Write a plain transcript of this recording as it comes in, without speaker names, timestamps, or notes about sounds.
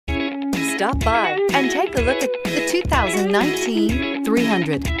Stop by and take a look at the 2019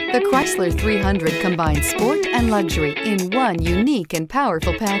 300. The Chrysler 300 combines sport and luxury in one unique and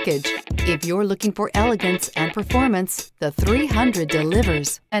powerful package. If you're looking for elegance and performance, the 300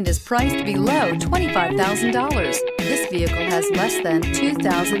 delivers and is priced below $25,000. This vehicle has less than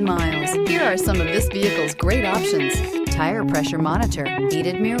 2,000 miles. Here are some of this vehicle's great options: tire pressure monitor,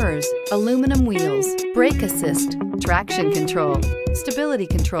 heated mirrors, aluminum wheels, brake assist, traction control, stability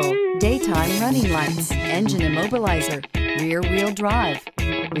control, daytime running lights, engine immobilizer, rear wheel drive,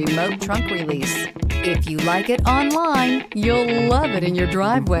 remote trunk release. If you like it online, you'll love it in your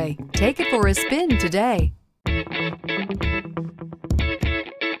driveway. Take it for a spin today.